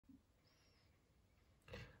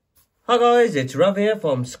Hi guys, it's Rav here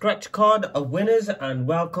from Scratchcard Winners and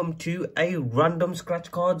welcome to a Random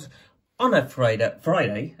Scratchcards on a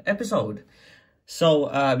Friday episode. So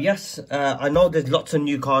I know there's lots of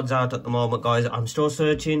new cards out at the moment, guys. I'm still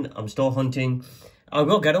searching, I'm still hunting. I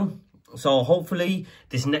will get them. So hopefully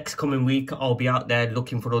this next coming week I'll be out there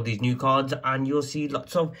looking for all these new cards and you'll see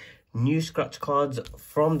lots of new scratch cards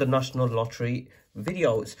from the National Lottery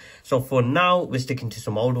videos. So for now we're sticking to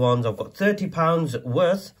some old ones. I've got £30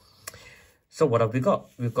 worth. So what have we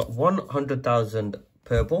got? We've got 100,000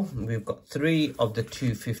 purple. We've got 3 of the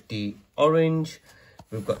 250 orange.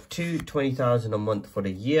 We've got 20,000 a month for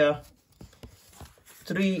the year.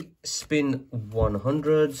 3 spin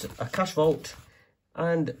 100s, a cash vault,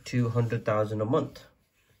 and 200,000 a month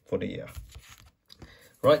for the year.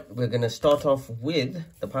 Right, we're going to start off with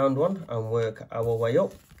the pound one and work our way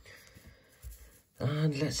up.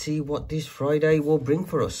 And let's see what this Friday will bring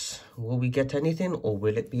for us. Will we get anything or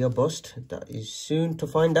will it be a bust? That is soon to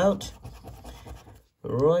find out.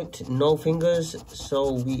 Right, no fingers.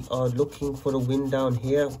 So we are looking for a win down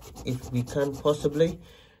here if we can possibly.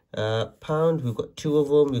 Pound, we've got 2 of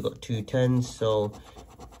them. We've got 2 10s. So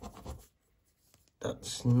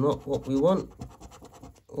that's not what we want.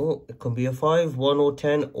 Oh, it could be a 5, 1 or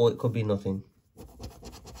 10, or it could be nothing.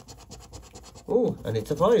 Oh, and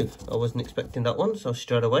it's a 5. I wasn't expecting that one, so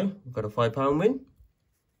straight away we've got a £5 win.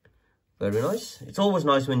 Very nice. It's always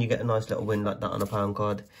nice when you get a nice little win like that on a pound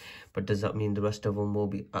card, but does that mean the rest of them will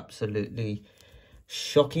be absolutely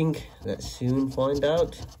shocking? Let's soon find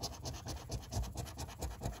out.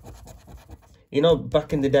 You know,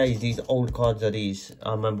 back in the days, these old cards are these.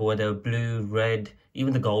 I remember when they were blue, red,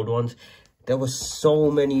 even the gold ones. There were so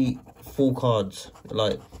many full cards.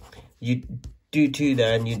 Like, you do 2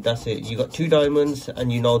 there and that's it. You got 2 diamonds and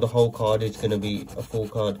you know the whole card is going to be a full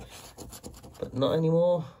card. But not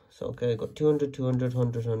anymore. So, okay, got 200, 200,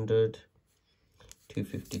 100, 100,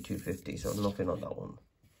 250, 250. So, nothing on that one.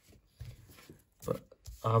 But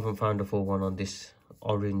I haven't found a full one on this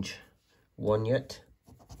orange one yet.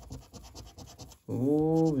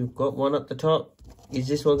 Ooh, we've got one at the top. Is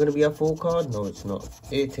this one going to be a full card? No, it's not.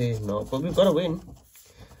 It is not. But we've got a win.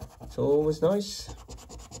 It's always nice.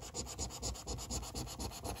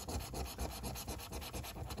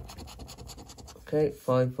 Okay,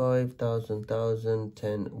 5, 5, 1,000, 1,000,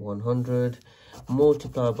 10, 100.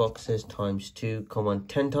 Multiplier boxes times 2. Come on,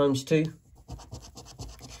 10 times 2.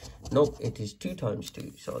 Nope, it is 2 times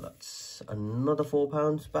 2. So that's another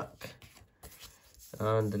 £4 back.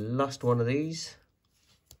 And the last one of these.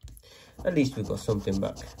 At least we've got something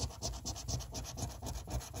back.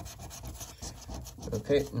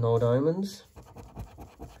 Okay, no diamonds.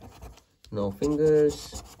 No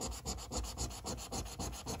fingers.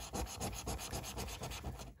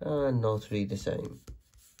 And no 3 the same.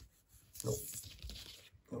 Nope.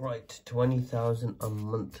 Right, 20,000 a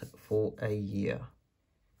month for a year.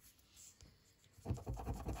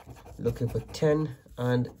 Looking for 10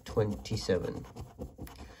 and 27.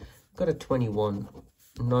 Got a 21,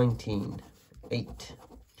 19, 8,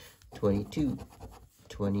 22,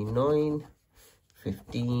 29,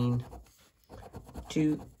 15,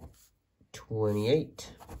 2, 28,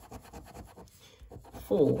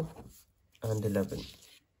 4, and 11.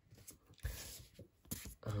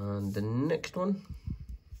 And the next one,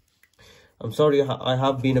 I'm sorry I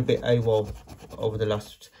have been a bit AWOL over the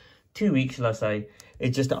last 2 weeks, let's say.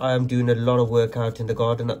 It's just that I am doing a lot of work out in the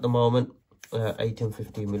garden at the moment. 8 and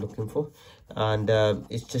 15 we're looking for, and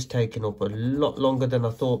it's just taken up a lot longer than I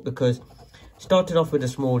thought, because started off with a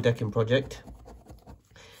small decking project,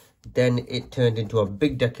 then it turned into a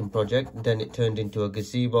big decking project, then it turned into a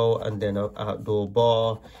gazebo, and then an outdoor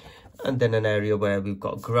bar, and then an area where we've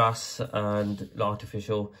got grass and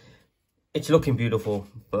artificial. It's looking beautiful,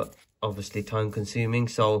 but obviously time consuming,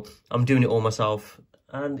 so I'm doing it all myself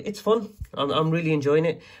and it's fun. I'm really enjoying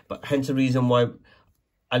it, but hence the reason why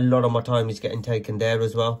a lot of my time is getting taken there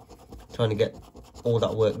as well, trying to get all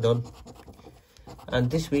that work done. And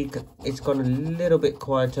this week it's gone a little bit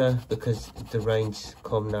quieter because the rain's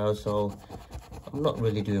come now, so I'm not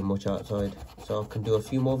really doing much outside, so I can do a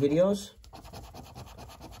few more videos.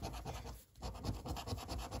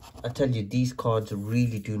 I tell you, these cards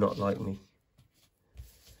really do not like me.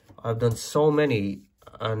 I've done so many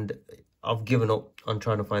and I've given up on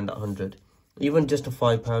trying to find that 100. Even just a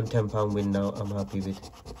 £5, £10 win now, I'm happy with.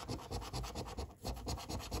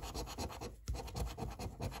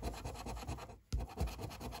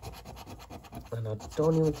 And I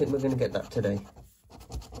don't even think we're going to get that today.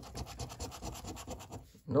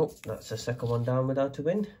 Nope, that's the second one down without a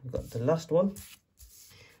win. We've got the last one.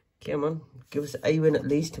 Come on, give us a win at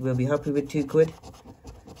least. We'll be happy with £2.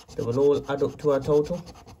 They will all add up to our total.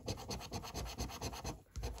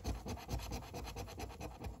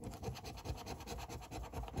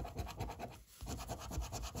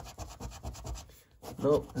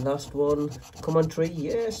 No, last one. Come on, tree.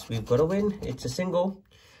 Yes, we've got a win. It's a single,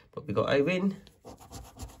 but we got a win.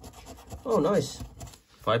 Oh, nice.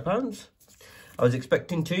 £5. I was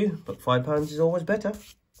expecting 2, but £5 is always better.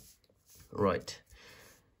 Right,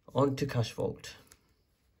 on to Cash Vault.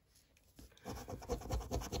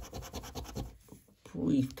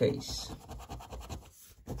 Briefcase.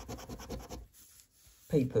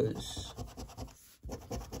 Papers.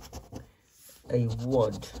 A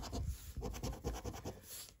wad.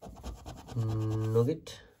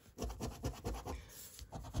 Nugget.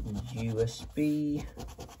 USB.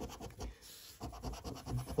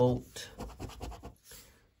 Vault.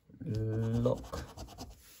 Lock.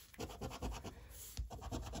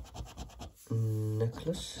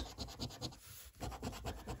 Necklace.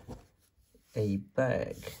 A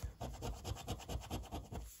bag.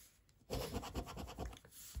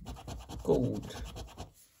 Gold.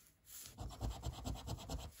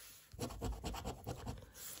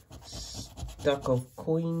 Stack of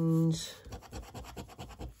coins.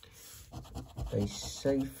 A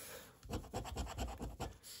safe.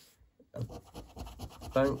 A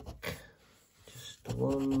bank. Just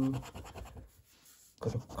one.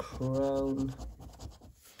 Got a crown.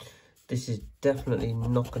 This is definitely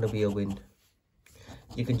not going to be a win.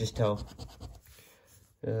 You can just tell.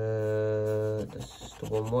 That's the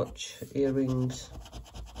one watch. Earrings.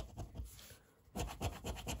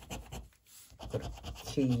 Got a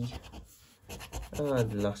key.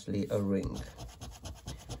 And lastly, a ring.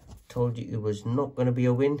 Told you it was not going to be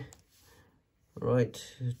a win. Right,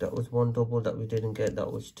 that was one double that we didn't get.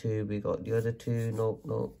 That was 2. We got the other 2. Nope,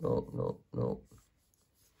 nope, nope, nope, nope.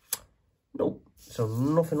 Nope. So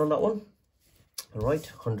nothing on that one. All right,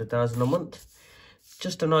 100,000 a month.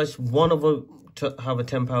 Just a nice one of a to have a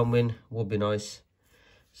 £10 win would be nice.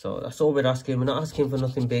 So that's all we're asking. We're not asking for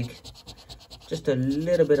nothing big. Just a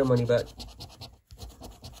little bit of money back.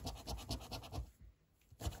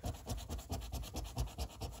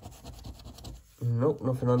 Nope,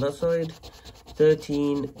 nothing on that side.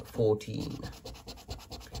 13, 14,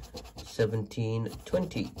 17,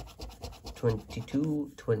 20,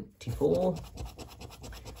 22, 24,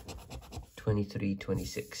 23,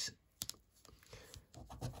 26.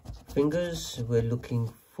 Fingers, we're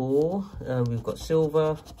looking for, we've got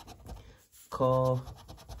silver, car,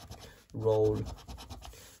 roll,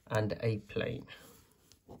 and a plane.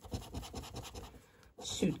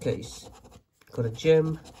 Suitcase, got a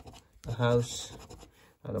gem, a house,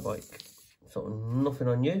 and a bike. So nothing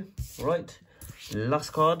on you. Right,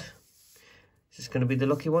 last card. Is this going to be the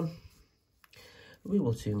lucky one? We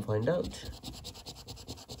will soon find out.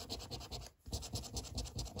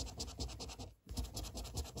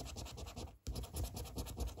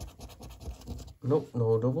 Nope,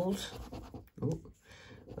 no doubles. Nope.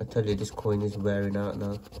 I tell you, this coin is wearing out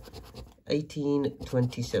now. 18,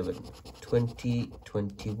 27, 20,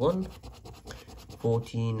 21,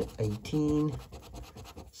 14, 18,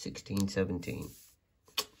 16, 17.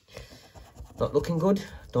 Not looking good.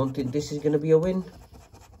 Don't think this is going to be a win.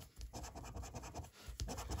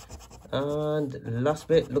 And last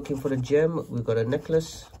bit, looking for the gem. We've got a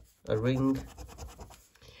necklace, a ring,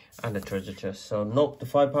 and a treasure chest. So nope, the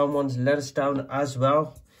 £5 ones let us down as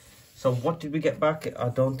well. So what did we get back? I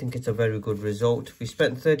don't think it's a very good result. We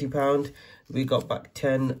spent £30, we got back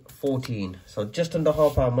 10, 14. So just under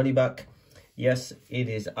half our money back. Yes, it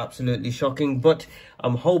is absolutely shocking, but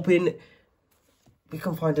I'm hoping we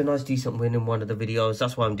can find a nice decent win in one of the videos.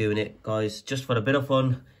 That's why I'm doing it, guys, just for a bit of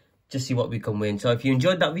fun, just see what we can win. So if you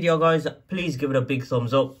enjoyed that video, guys, please give it a big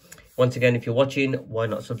thumbs up. Once again, if you're watching, why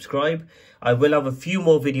not subscribe? I will have a few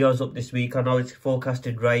more videos up this week. I know it's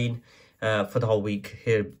forecasted rain for the whole week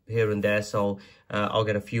here and there, so I'll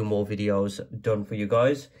get a few more videos done for you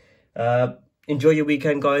guys. Enjoy your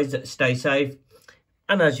weekend, guys. Stay safe,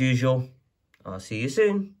 and as usual, I'll see you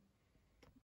soon.